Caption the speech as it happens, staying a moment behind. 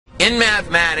In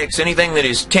mathematics, anything that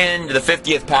is 10 to the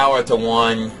 50th power to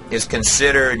 1 is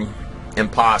considered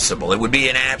impossible. It would be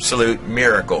an absolute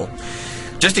miracle.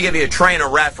 Just to give you a train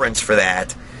of reference for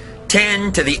that,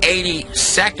 10 to the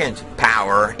 82nd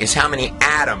power is how many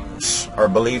atoms are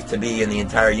believed to be in the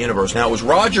entire universe. Now, it was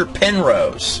Roger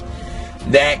Penrose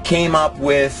that came up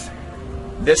with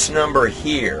this number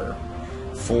here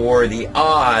for the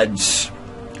odds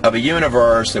of a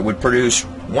universe that would produce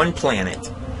one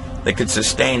planet that could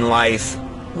sustain life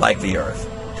like the Earth.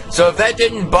 So if that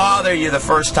didn't bother you the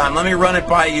first time, let me run it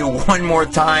by you one more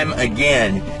time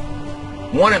again.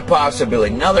 One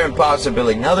impossibility, another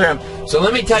impossibility, So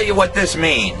let me tell you what this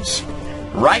means.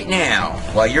 Right now,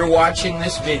 while you're watching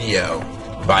this video,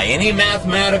 by any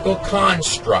mathematical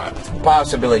construct,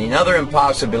 possibility, another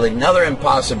impossibility,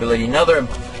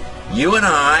 you and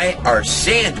I are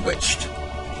sandwiched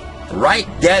right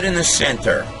dead in the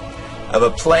center of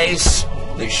a place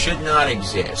that should not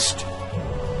exist.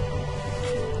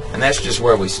 And that's just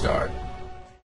where we start.